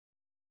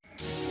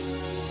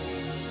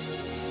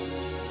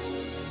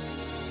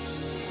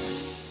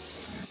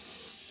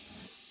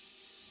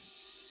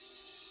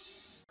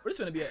This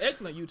is gonna be an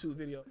excellent YouTube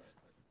video.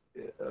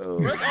 Oh,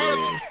 It's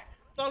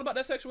all about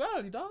that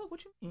sexuality, dog.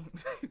 What you mean?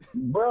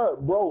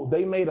 bro,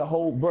 they made a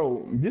whole she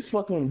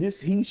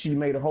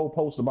made a whole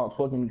post about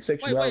fucking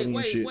sexuality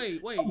and shit.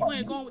 Wait. You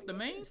ain't going with the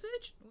main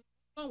Synchh? You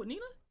going with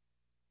Nina?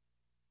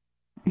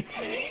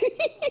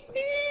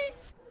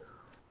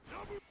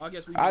 I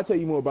guess I'll tell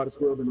you more about the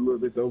scrub in a little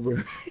bit though,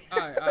 bro.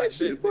 Alright, bet.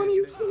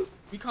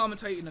 We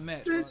commentating the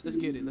match, bro. Let's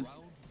get it.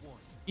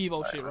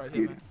 Evo shit right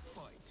here, man.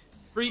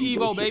 Free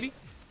Evo, baby.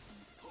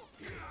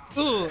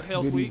 Ugh,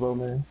 hell sweet. Evo,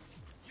 man.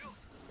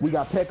 We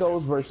got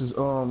Pecos versus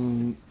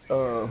who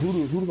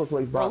the fuck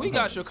plays bro? We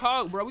got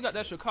Chicago, bro. We got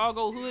that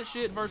Chicago hood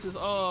shit versus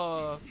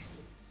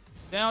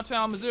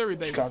downtown Missouri,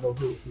 baby. Chicago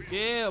hood.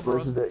 Yeah,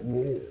 bro. Versus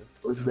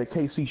that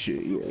KC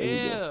shit.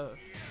 Yeah.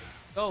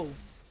 Go.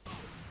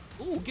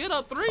 Ooh, get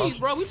up threes,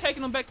 bro. We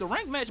taking them back to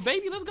rank match,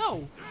 baby. Let's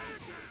go.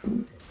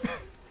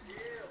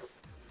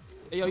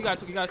 Hey, yo, you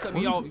gotta cut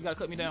me off. You gotta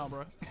cut me down,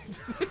 bro.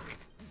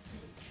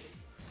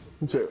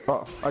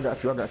 Oh, I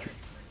got you.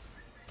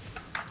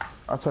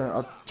 I'll turn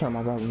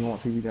my volume on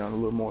TV down a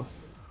little more.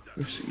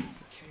 Let's see.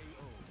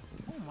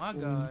 Oh my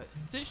god.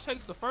 Synchh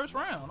takes the first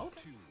round.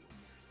 Okay.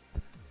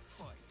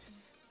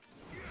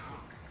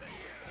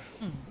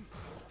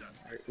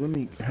 Alright, let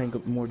me hang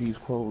up more of these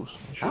clothes.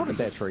 How did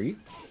that trade?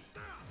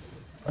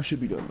 I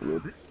should be done a little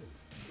bit.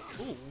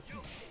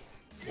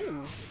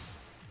 Ooh.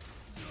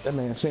 That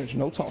man Synchh,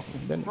 no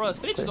talking. Bro,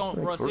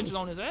 Synchh is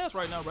on his ass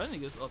right now, bro. That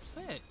nigga's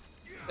upset.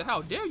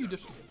 How dare you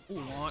just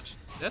launch?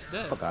 That's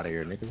dead. Fuck out of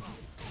here, nigga.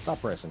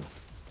 Stop pressing.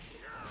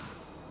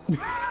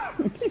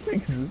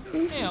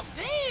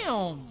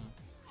 Damn.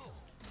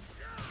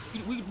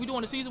 We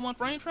doing the season 1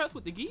 frame traps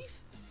with the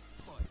geese?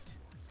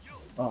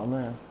 Oh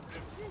man.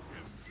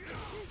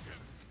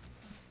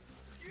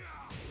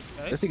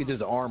 Okay. This nigga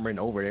just armoring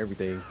over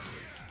everything.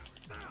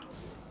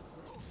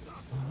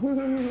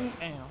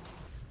 Damn.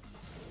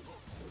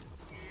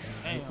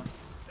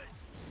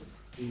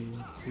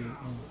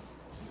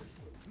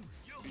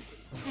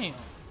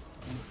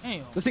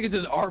 This nigga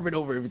just armoring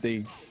over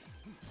everything.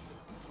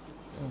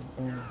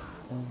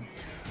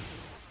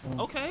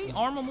 Okay,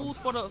 armor moves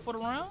for the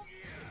round.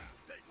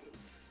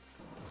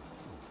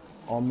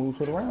 All moves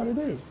for the round it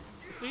is.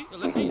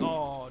 Let's see.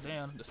 Oh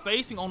damn, the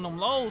spacing on them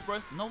lows, bro.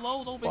 No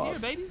lows over here,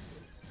 baby.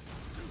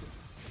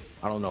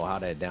 I don't know how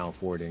that down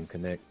 4 didn't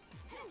connect.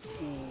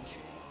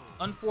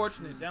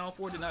 Unfortunate, down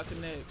 4 did not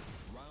connect.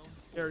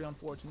 Very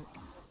unfortunate.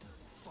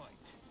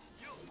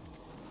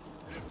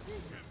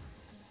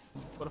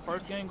 For the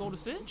first game, go to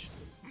Synchh?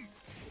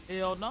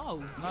 Hell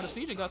no. Not if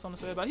CJ got something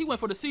to say about it. He went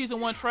for the season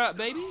 1 trap,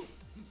 baby.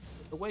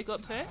 The wake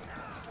up tech.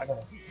 I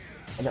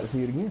gotta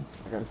see it again.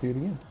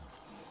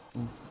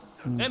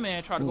 That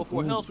man tried to go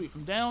for a hell sweep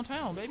from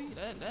downtown, baby.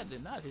 That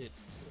did not hit.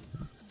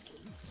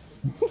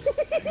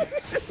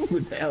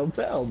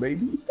 Downtown,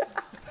 baby.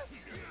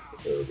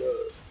 I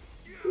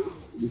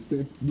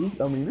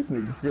mean, this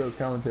nigga Skill's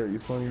commentary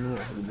is funny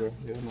enough, bro.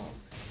 Yeah, no.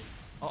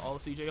 Uh-oh,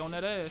 CJ on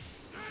that ass.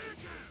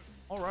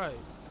 All right.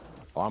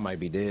 Oh, I might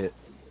be dead.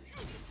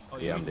 Oh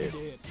yeah, I'm dead.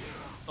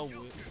 Oh,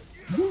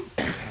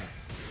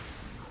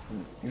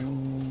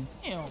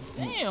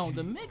 damn,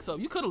 the mix-up.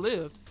 You could have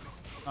lived.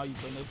 No, you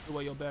couldn't. That's the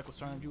way your back was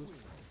turned.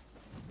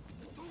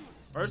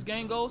 First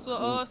game goes to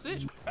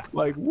Synchh.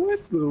 Like, what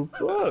the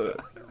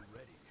fuck?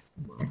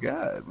 Oh my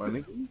god, my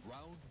nigga.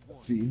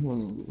 Let's see. The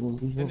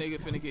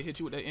nigga finna get hit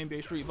you with that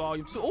NBA Street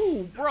Volume 2.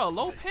 Ooh, bro,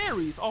 low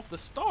parries off the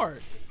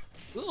start.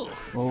 Ugh.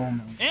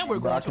 And we're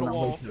going to the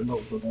wall. And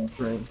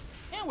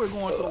we're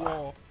going to the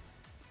wall.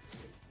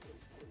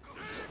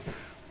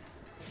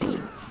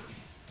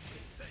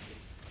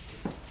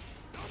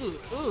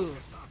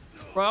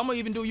 Bro, I'm gonna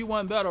even do you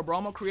one better, bro.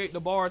 I'm gonna create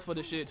the bars for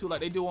the shit too, like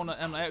they do on the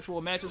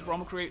actual matches, bro. I'm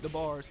gonna create the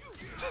bars.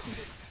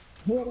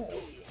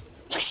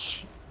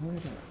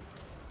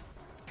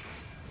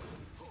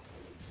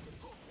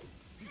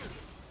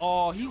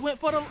 Oh, he went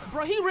for the,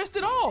 bro. He risked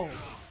it all.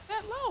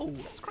 That low.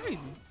 That's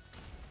crazy.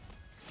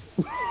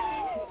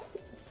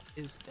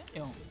 Is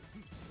damn.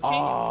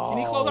 Can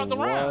he close out the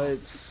round?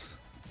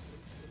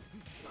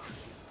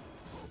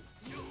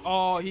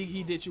 Oh,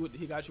 he did you with,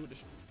 he got you with the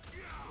shit.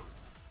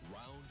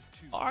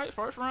 All right,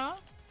 first round,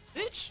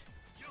 bitch.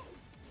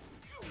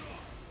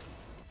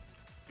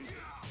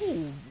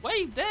 Ooh,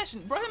 wave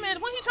dashing, bro. Man,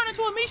 when he turned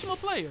into a Mishima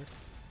player.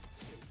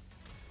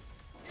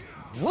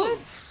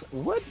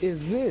 What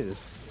is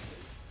this?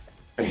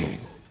 All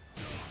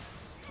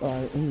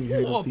right, let me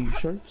hit up these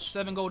shirts.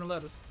 7 golden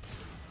letters.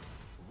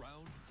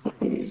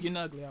 It's getting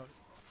ugly out.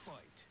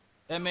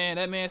 That man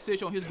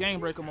Synchh on his game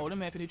breaker mode. That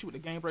man finna hit you with the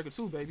game breaker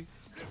too, baby.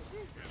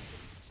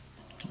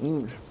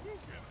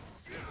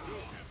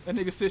 That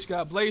nigga Synchh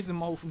got blazing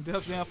mode from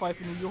Def Jam Fight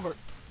for New York.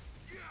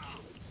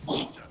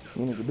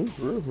 Nigga do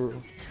for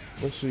real.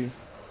 Let's see.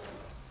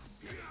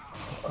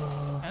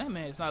 And that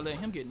man's not letting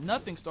him get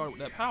nothing started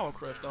with that power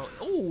crush, though.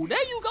 Ooh, there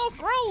you go.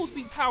 Throws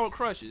beat power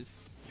crushes.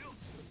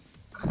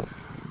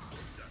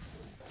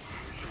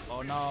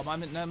 Oh no, my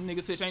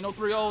nigga Synchh ain't no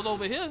 3-0s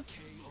over here. I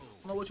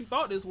don't know what you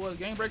thought this was.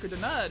 Game breaker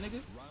denied,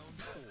 nigga.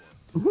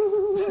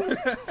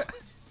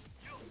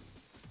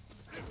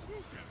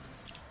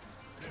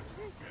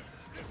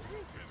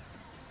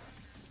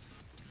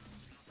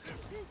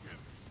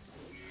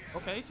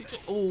 Okay, CJ.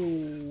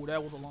 Oh,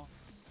 that was a long.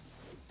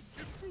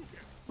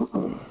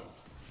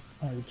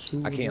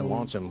 I can't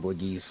launch them,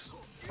 boogies.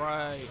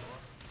 Right.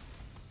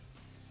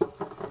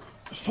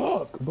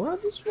 Fuck, bro.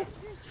 This one.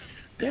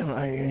 Damn,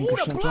 I ain't. Ooh,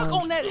 the block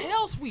on that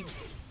hell sweep.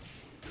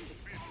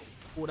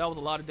 Oh, that was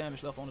a lot of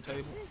damage left on the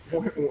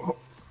table.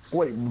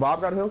 Wait,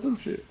 Bob got a health and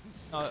shit.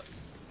 Oh,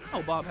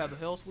 Bob has a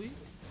hell sweep.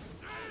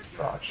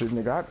 Oh shit,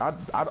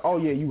 nigga. Oh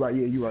yeah, you right.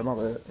 Yeah, you right. My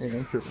bad. Yeah,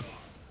 I'm tripping.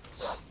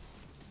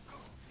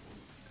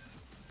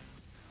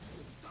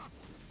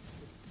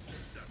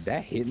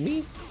 That hit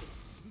me?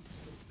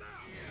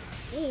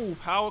 Ooh,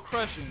 power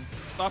crushing,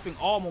 stopping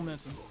all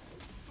momentum.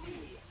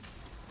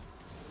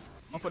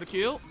 One for the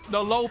kill.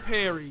 The low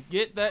parry.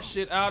 Get that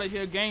shit out of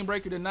here. Game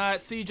breaker denied.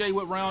 CJ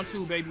with round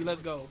 2, baby.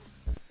 Let's go.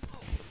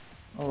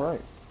 All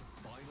right.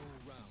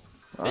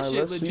 This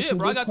shit legit,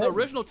 bro. I got the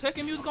original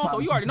Tekken music on, so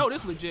you already know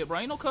this legit, bro.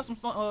 Ain't no custom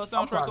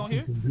soundtracks on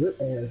here.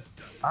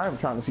 I am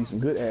trying to see some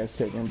good ass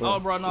Tekken, bro. Oh,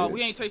 bro, no,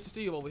 we ain't Tasty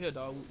Steve over here,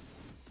 dog.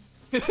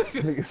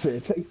 Nigga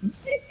said Tasty.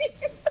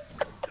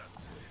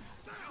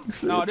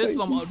 No, this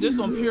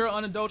some pure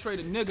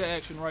unadulterated nigga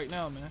action right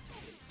now, man.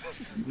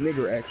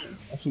 Nigger action.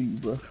 I see you,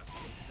 bro.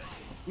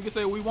 We can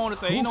say what we want to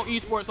say. Ain't no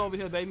esports over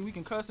here, baby. We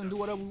can cuss and do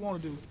whatever we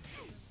want to do.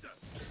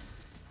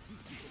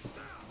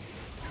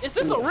 Is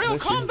this a real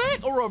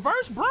comeback or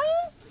reverse broom?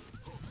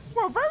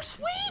 Reverse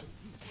sweep?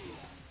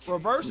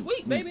 Reverse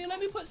sweep, baby. Let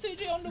me put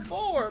CJ on the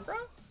board, bro.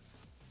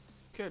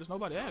 Okay, there's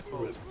nobody asked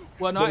for it.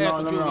 Well, no, I asked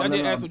for Julie. I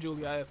did ask for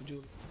Julie. I asked for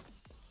Julie.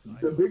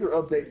 The bigger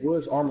update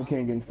was Armor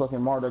King and fucking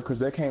Martyr, because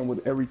that came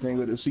with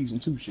everything of the season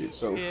 2 shit.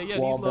 So yeah,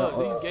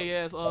 these gay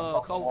ass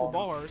colorful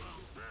bars.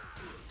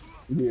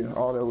 Yeah,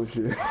 all that was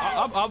shit.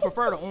 I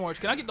prefer the orange.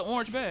 Can I get the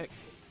orange back?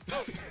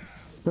 Can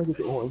I get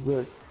the orange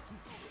back?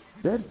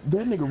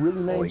 That nigga really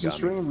named his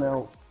stream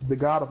now the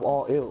God of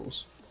all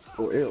L's.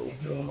 Or L.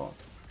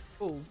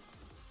 Ooh.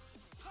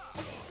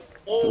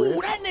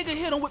 Oh, that nigga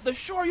hit him with the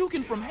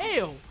Shoryuken from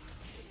hell.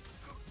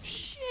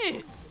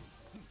 Shit.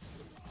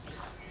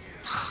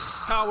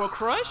 Power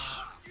crush.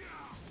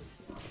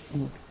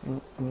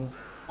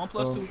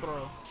 1+2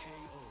 throw.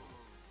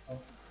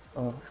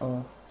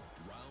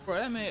 Bro,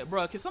 that man,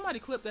 bro, can somebody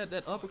clip that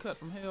uppercut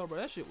from hell, bro?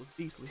 That shit was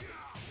beastly.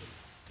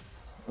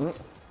 Ooh.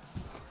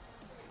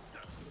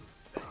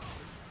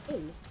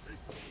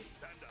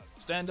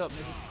 Stand up,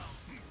 nigga.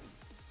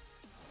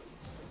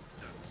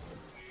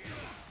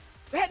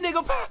 That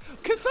nigga,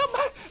 can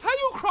somebody, how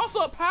you cross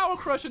up power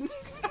crushing?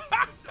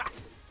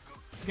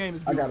 Game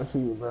is beautiful. I gotta see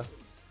it, bro.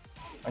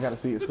 I gotta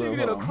see it. This nigga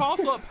did a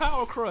cross up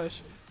power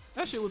crush.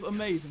 That shit was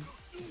amazing.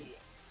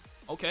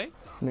 Okay.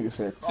 Nigga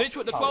said. Synchh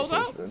with the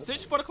closeout.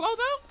 Synchh for the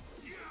closeout.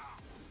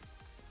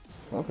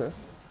 Okay.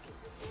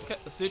 Okay.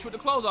 Synchh with the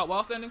closeout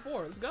while standing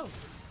forward. Let's go.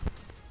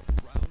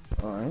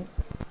 All right.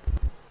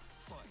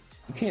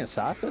 You can't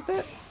sidestep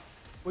that?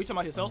 What, you talking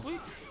about his health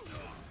sweep?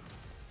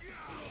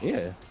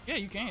 Yeah. Yeah,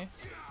 you can.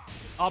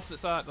 Opposite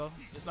side though.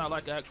 It's not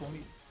like the actual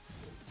meat.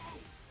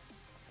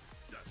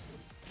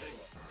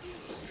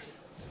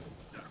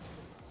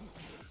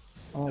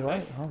 All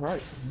right, all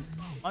right.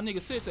 My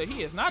nigga Sid said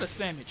he is not a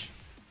sandwich.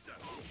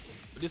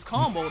 But this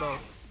combo though.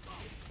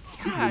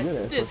 God,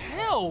 this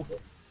health.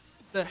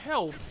 The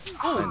health.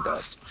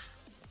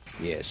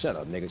 Ooh. Yeah, shut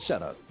up, nigga.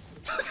 Shut up.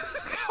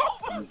 Oh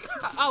my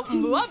God,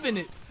 I'm loving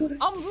it.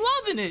 I'm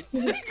loving it.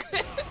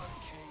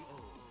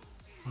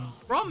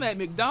 Bro, I'm at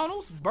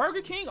McDonald's,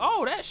 Burger King,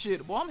 all that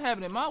shit. Boy, I'm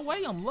having it my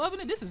way. I'm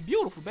loving it. This is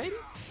beautiful, baby.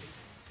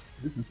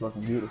 This is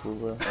fucking beautiful,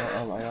 bro.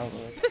 I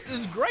like This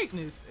is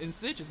greatness. And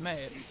Synchh is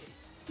mad.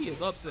 He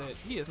is upset.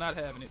 He is not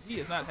having it. He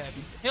is not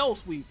happy. Hell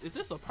sweep. Is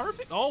this a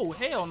perfect? Oh,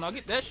 hell no.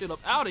 Get that shit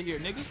up out of here,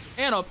 nigga.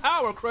 And a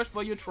power crush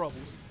for your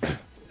troubles.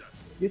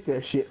 Get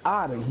that shit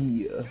out of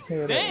here.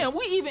 Damn,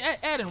 we even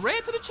adding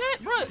red to the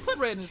chat? Bro, put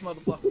red in this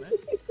motherfucker, man.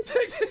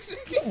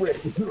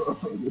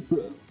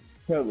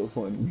 Hella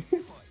funny.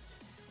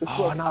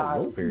 Oh, no, I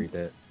won't parry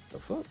that. The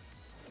fuck?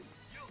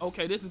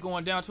 Okay, this is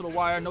going down to the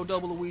wire. No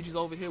double Luigi's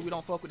over here. We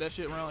don't fuck with that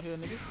shit around here,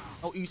 nigga.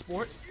 No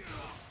esports.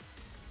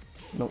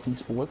 No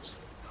esports.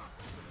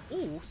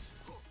 Ooh,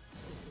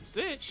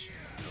 Synchh.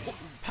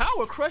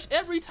 Power crush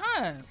every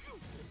time.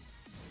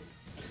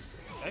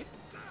 Okay.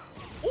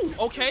 Ooh,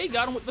 okay,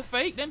 got him with the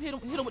fake. Then hit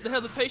him with the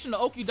hesitation, the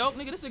okie doke,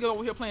 nigga. This nigga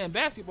over here playing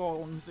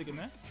basketball on this nigga,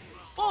 man.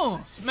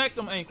 Smack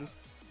them ankles.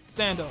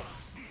 Stand up.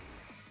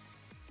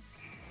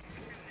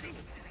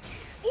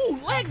 Ooh,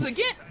 legs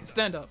again.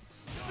 Stand up.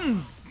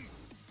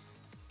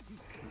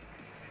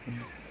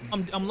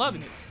 I'm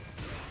loving it.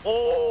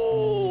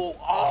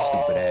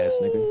 Stupid ass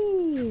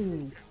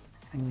nigga.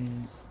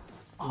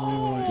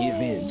 Give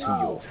in to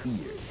your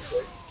fears.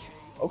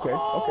 Okay,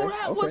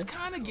 that was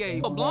kind of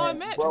gay. A blind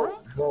match,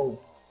 bro.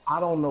 I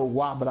don't know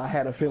why, but I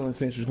had a feeling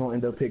Synchh was gonna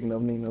end up picking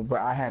up Nina. But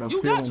I had a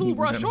feeling. You got to,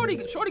 bro.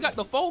 Shorty got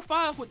the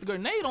 4-5 with the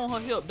grenade on her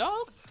hip,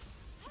 dog.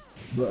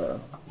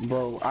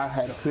 Bro, I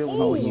had a feeling.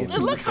 Ooh,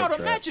 and look how the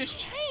match is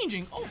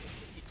changing. Oh,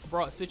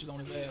 bro, Synchh is on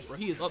his ass, bro.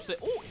 He is upset.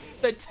 Ooh,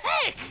 the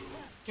tech.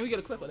 Can we get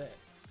a clip of that?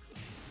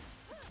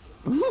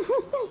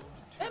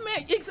 That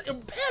man,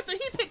 Panther,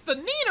 he picked the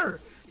neener.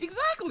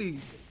 Exactly.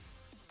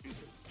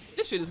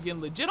 This shit is getting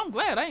legit. I'm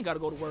glad I ain't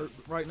gotta go to work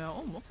right now.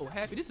 Oh, I'm so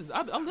happy. This is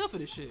I live for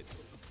this shit.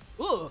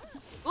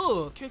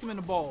 Kick him in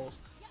the balls.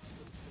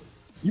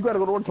 You gotta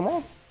go to work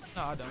tomorrow?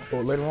 No, I don't.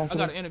 Or later on? I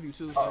got an interview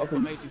Tuesday for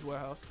Macy's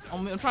warehouse.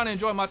 I'm trying to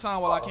enjoy my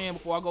time while I can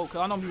before I go, cause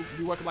I know I'm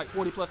be working like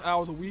 40+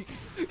 hours a week.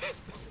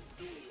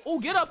 Oh,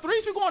 get up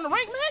threes. We going to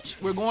rank match?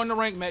 We're going to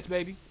rank match,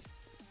 baby.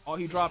 Oh,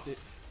 he dropped it.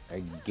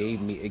 It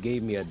gave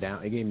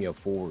me a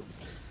forward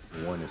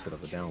one instead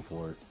of a down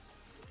forward.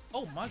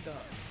 Oh my god.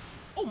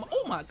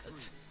 Oh my god.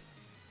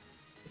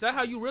 Is that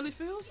how you really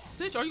feel?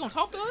 Synchh, are you gonna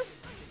talk to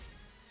us?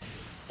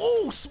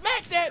 Oh,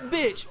 smack that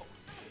bitch.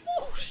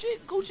 Oh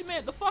shit, Gucci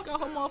man, the fuck out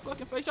her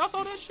motherfucking face. Y'all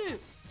saw that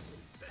shit?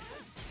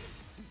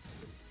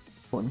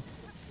 Fun.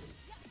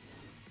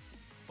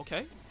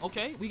 Okay,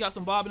 we got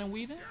some bobbing and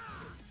weaving.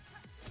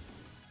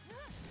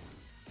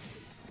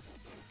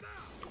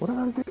 What did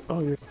I do?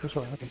 Oh yeah, that's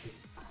right.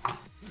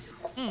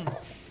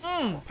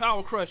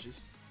 Power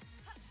crushes.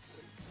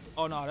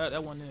 Oh no,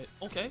 that wasn't it.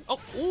 Okay. Oh,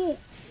 ooh.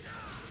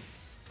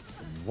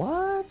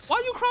 What?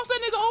 Why you cross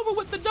that nigga over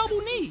with the double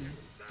knee?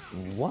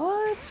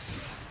 What?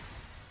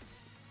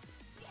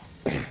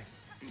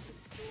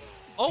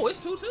 Oh, it's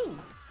 2-2.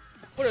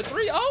 With a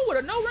 3-0 with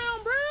a no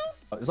round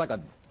brown? It's like a.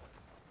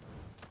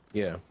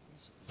 Yeah.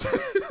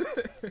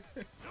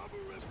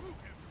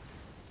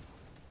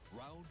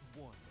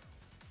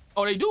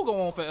 Oh, they do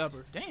go on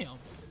forever. Damn.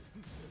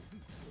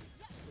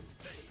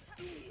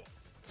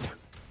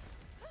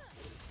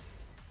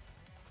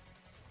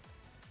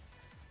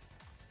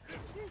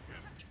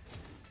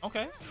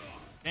 Okay.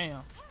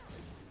 Damn.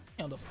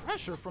 Damn, the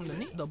pressure from the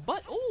knee, the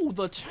butt. Ooh,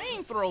 the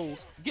chain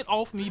throws. Get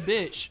off me,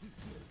 bitch.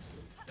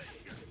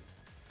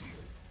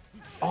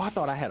 Oh, I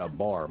thought I had a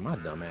bar. My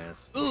dumb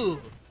ass. Ugh.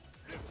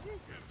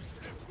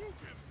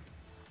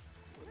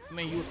 I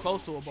mean, you was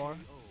close to a bar.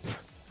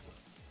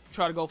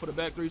 Try to go for the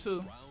back three,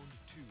 too.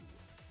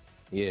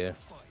 Yeah.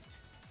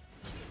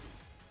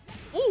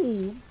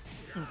 Ooh.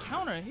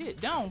 Counter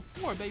hit. Down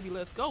 4, baby.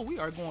 Let's go. We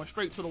are going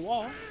straight to the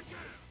wall.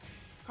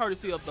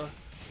 Courtesy of the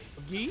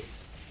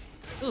geese.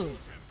 Ugh.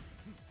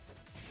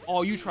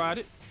 Oh, you tried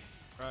it.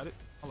 Tried it.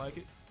 I like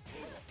it.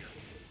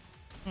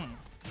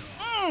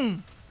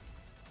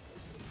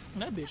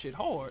 That bitch hit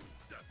hard.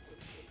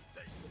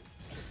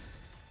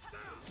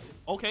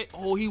 Okay.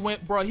 Oh, he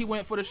went, bro. He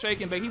went for the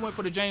shaking, baby. He went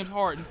for the James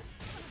Harden.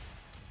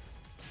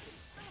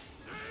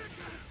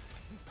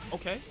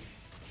 Okay.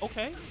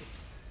 Okay.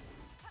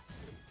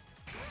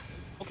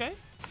 Okay.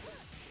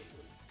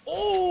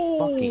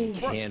 Oh, fucking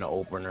can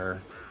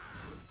opener.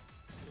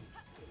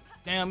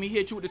 Damn, he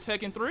hit you with the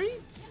Tekken 3?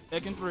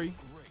 Tekken 3.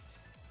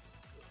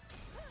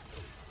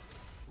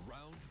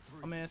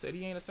 My man said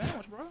he ain't a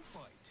sandwich, bro.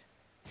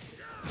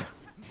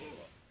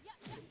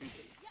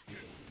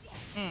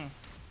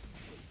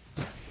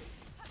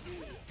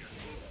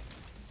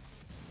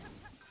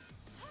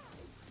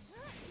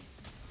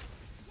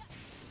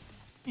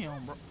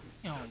 Damn, bro.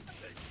 Damn.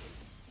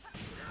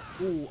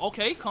 Ooh,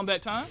 okay,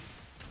 comeback time.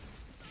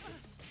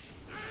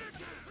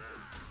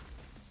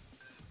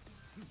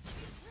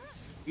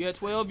 We had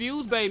 12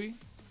 views, baby.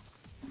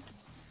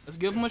 Let's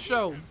give him a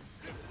show.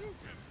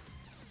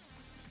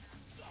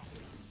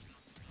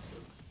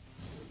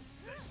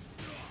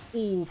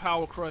 Ooh,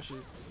 power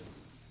crushes.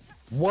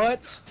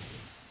 What?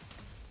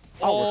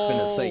 I was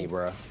finna say,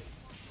 bruh.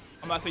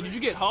 I'm about to say, did you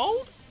get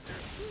hold?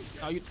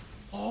 No, you.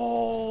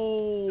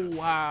 Oh,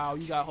 wow,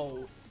 you got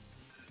hold.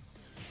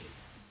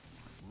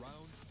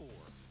 Round 4.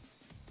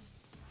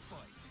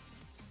 Fight.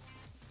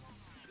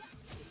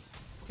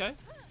 Okay.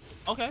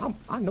 Okay.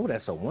 I know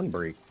that's a one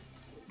break.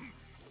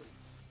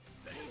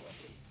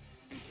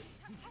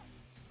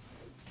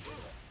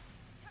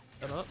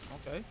 Shut up.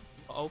 Okay.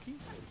 Okie.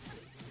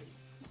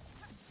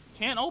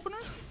 Can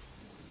openers?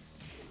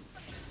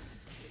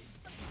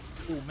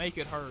 Ooh, make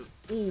it hurt.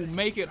 Ooh,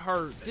 make it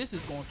hurt. This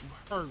is going to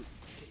hurt.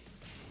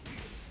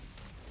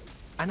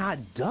 And I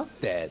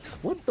ducked that.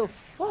 What the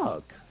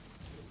fuck?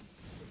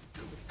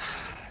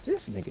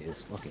 This nigga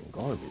is fucking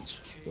garbage.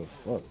 The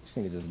fuck? This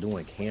nigga just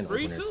doing can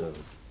opener too.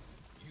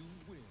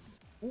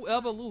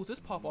 Whoever lose, this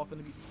pop off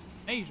finna be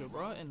major,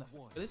 bro. And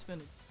this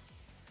finna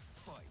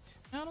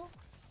channel.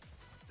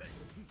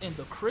 And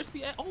the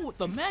crispy. Oh,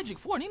 the magic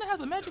 4. Nina has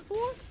a magic 4.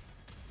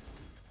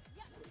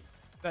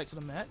 Back to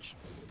the match.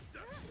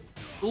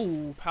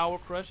 Ooh, power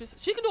crushes.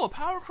 She can do a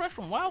power crush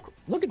from Wild.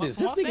 Look at this.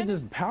 This nigga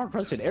just power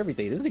crushing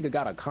everything. This nigga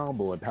got a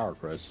combo and power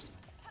crush.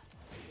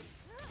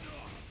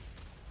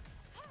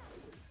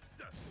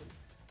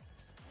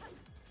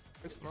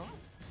 Quick throw.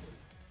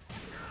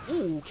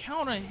 Ooh,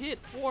 counter hit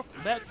 4,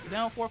 back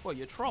down 4 for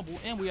your trouble,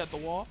 and we at the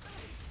wall.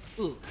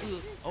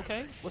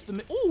 Okay, what's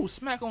the ooh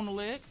smack on the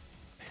leg?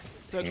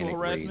 Sexual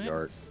harassment.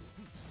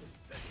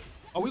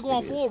 Are we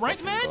going full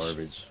rank match?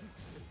 Garbage.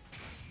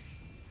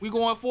 We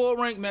going full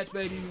rank match,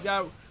 baby. We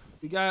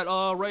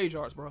got rage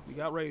arts, bro. We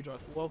got rage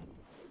arts. Full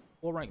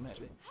rank match,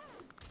 baby.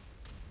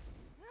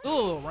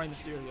 Ugh, Rey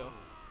Mysterio.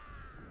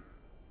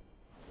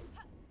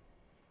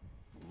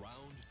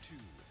 Round 2.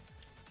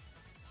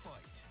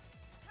 Fight.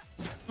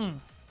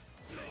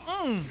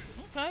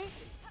 Okay.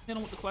 Hit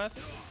him with the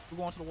classic. We're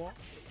going to the wall.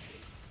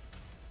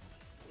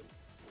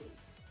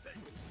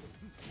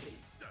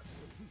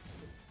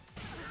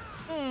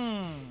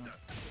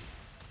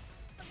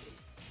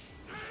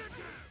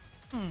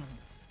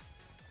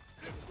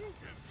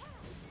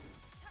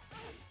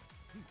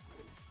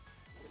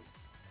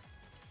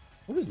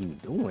 What are you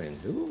doing,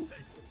 dude?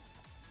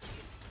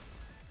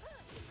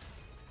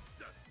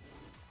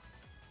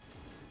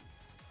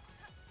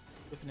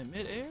 If in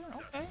mid-air,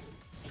 okay.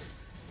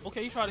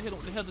 Okay, you try to hit him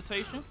with the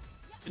hesitation,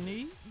 the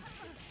knee.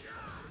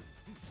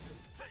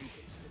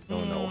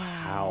 Don't know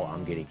how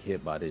I'm getting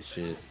hit by this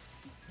shit.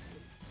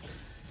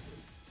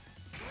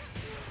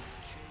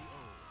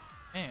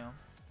 Damn.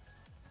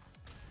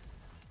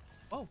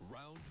 Oh.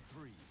 Round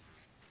 3.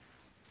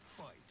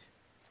 Fight.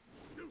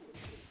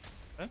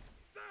 Okay.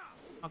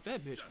 Knock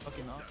that bitch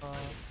fucking knocked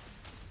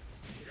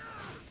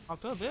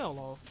her veil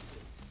off.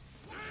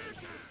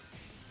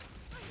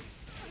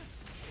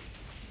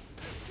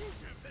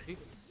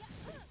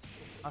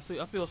 I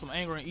feel some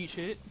anger in each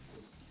hit.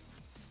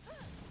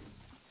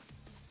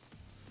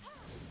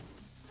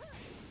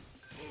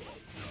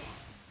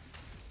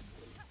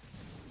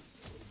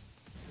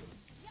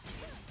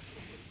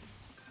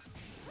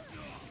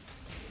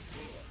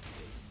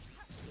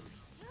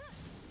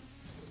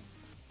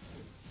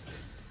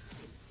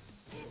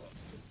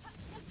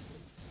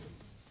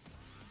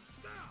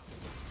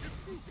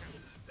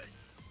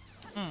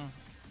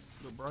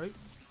 Good break.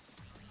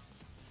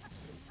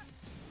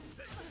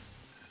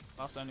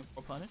 Outstanding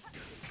for punish.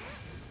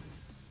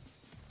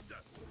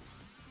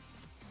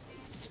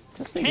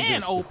 This nigga Can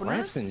just openers?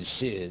 pressing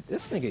shit.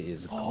 This nigga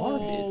is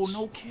garbage. Oh,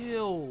 no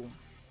kill.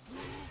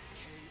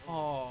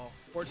 Oh,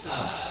 fortunately.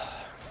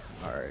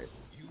 All right.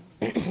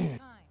 Time to die.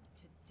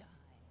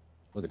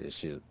 Look at this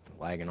shit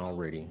lagging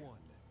already.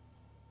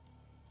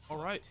 All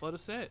right, for the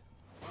set.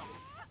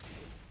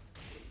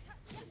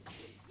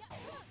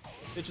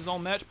 Bitch is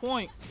on match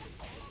point.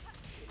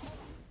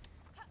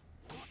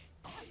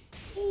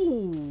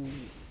 Ooh.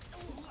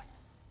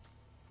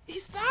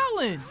 He's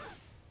styling.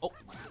 Oh,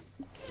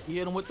 he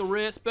hit him with the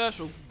red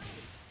special.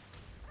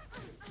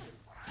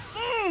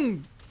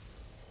 Nigga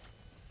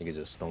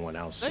just throwing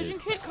out shit.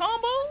 Legend kick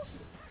combos?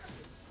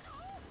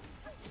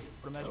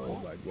 For the match Oh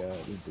point. my god,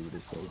 this dude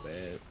is so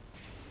bad.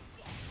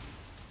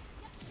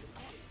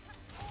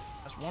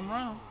 That's one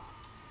round.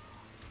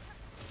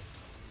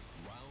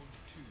 Round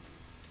 2.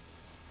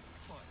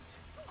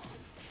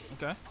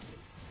 Fight. Okay.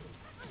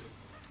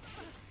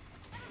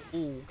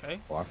 Ooh, okay.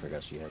 Oh, I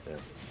forgot she had that.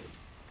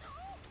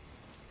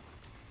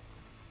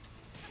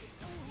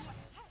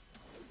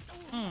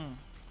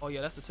 Oh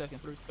yeah, that's the Tekken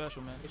 3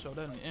 special, man. They showed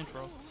that in the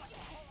intro.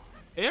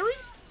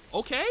 Ares?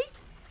 Okay.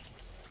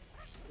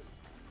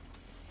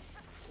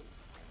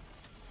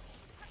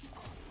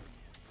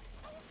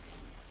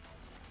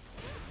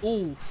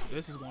 Oof,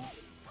 this is gonna.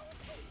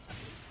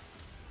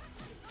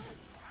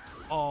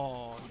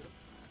 Oh,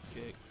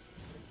 kick.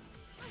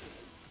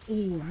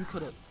 Ooh, you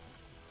could have.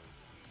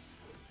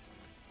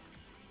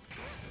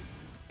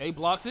 Okay,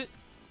 blocks it.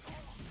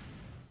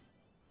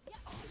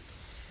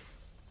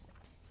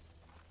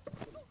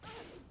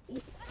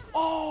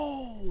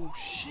 Oh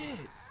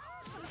shit!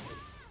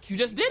 You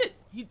just did it.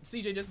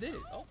 CJ just did it.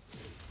 Oh.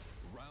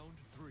 Round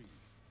 3.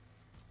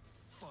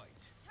 Fight.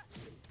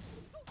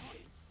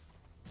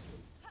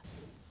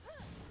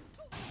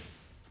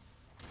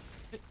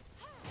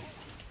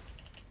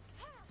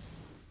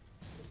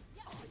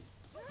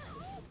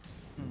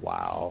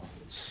 Wow.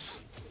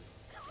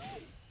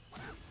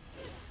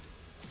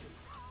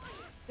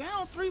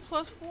 Down 3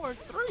 plus 4,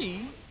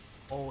 3.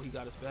 Oh, he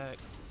got us back.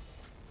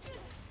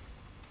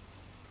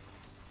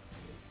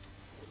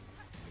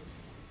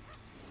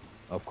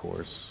 Of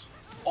course.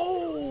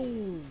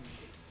 Oh!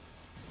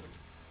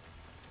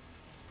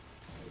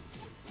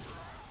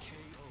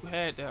 You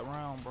had that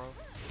round, bro.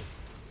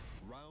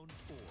 Round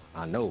 4.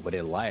 I know, but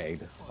it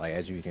lagged. Like,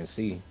 as you can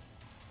see,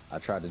 I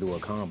tried to do a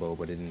combo,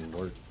 but it didn't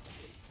work.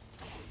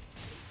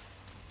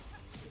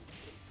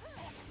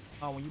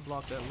 Oh, when you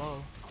blocked that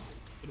low,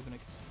 should have been a.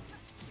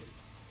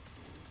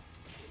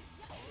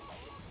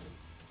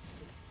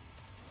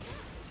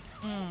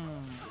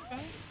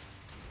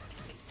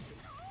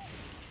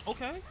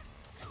 Okay. Okay.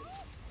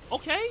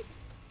 Okay.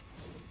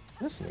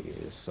 This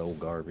nigga is so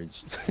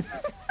garbage.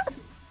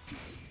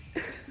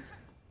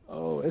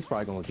 Oh, it's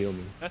probably gonna kill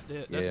me. That's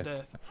dead. That's Yeah.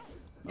 death.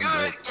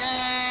 Good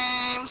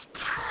games.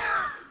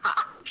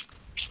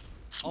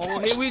 Oh,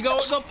 here we go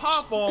with the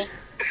pop off.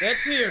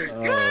 Let's hear it.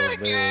 Oh Good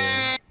man.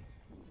 games.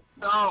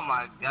 Oh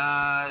my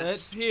gosh.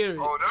 Let's hear it.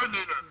 Oh,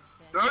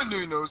 that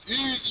Nino's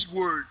easy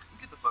work.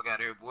 Get the fuck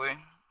out of here, boy.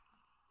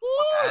 Woo!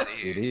 Out of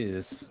here. It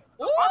is.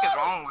 What the fuck is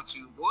wrong with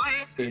you, boy?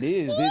 It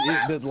is.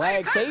 The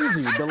lag saved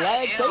you. The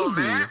lag saved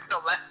you.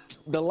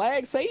 The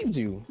lag saved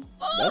you.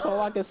 That's all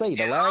I can say.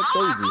 The lag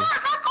saved you.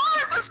 Of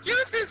course.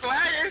 Excuses,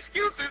 lag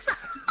excuses.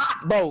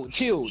 Bro,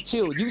 chill.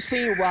 You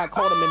seen where I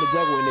caught him in the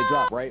juggle and it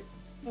dropped, right?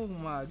 Oh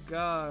my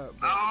god,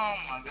 bro. Oh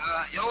my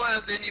god. Your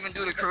ass didn't even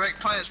do the correct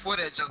punish for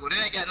that juggle.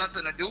 That ain't got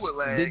nothing to do with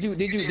lag. Did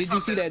you see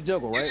something- that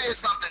juggle, right? You did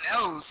something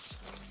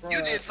else.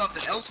 You did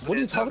something else for What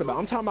are you that talking juggle. about?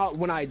 I'm talking about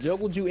when I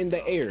juggled you in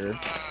the air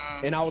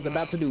and I was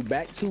about to do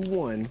back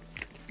 2-1.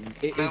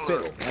 It Man, felt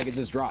look. like it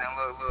just dropped. Man,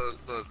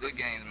 look, good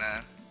games,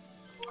 man.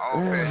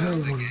 All fair,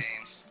 just good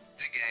games.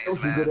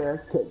 Good games, Good man.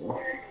 ass Tekken.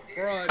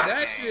 Bro,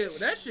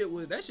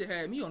 that shit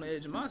had me on the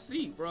edge of my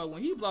seat, bro.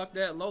 When he blocked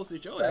that low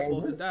switch, yo, that's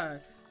supposed to die.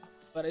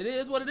 But it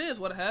is what it is.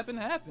 What happened,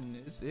 happened.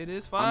 It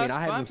is 5. I mean,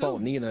 I haven't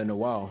fought Nina in a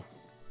while.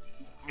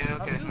 Yeah,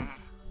 okay.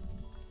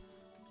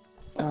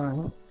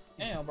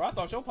 Damn, bro, I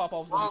thought your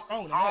pop-off was gonna be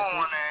stronger than I that. don't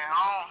wanna,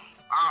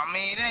 I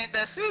mean, it ain't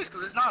that serious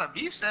because it's not a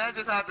beef set. I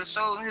just had to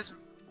show his.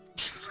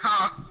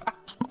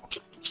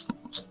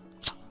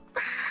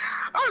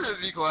 I'll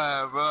just be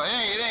quiet, bro.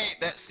 It ain't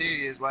that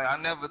serious. Like, I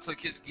never took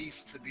his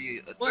geese to be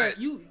a threat. But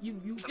you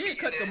did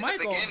cut the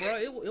mic off, bro.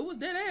 It was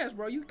dead ass,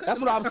 bro. You cut That's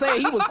the what I'm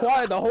saying. He was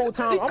quiet the whole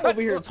time. I'm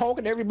over here off.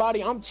 talking to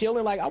everybody. I'm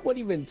chilling. Like, I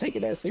wouldn't even take it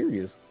that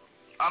serious.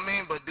 I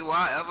mean, but do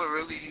I ever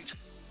really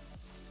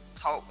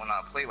talk when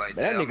I play like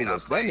That that?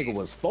 nigga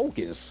was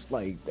focused.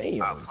 Like,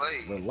 damn. I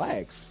played.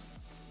 Relax.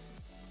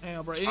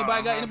 Damn, bro.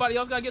 Anybody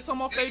else gotta get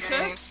something off their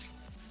chest?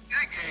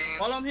 Good games.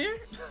 While I'm here?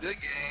 Good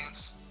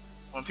games.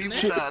 When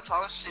people try to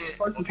talk shit, First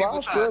when of people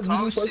all, try to Scrub,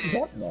 talk you first shit,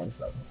 of all. No,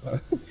 stop.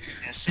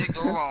 and shit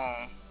go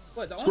wrong.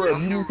 What, the Scrub,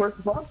 only... you mean first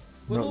of all?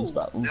 With No, who?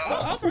 stop.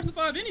 I'll first to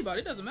 5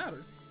 anybody. It doesn't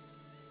matter.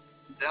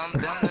 Them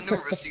the new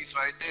receipts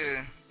right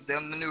there.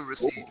 Them the new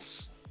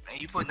receipts.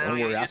 And you put that Don't on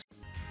your worry, I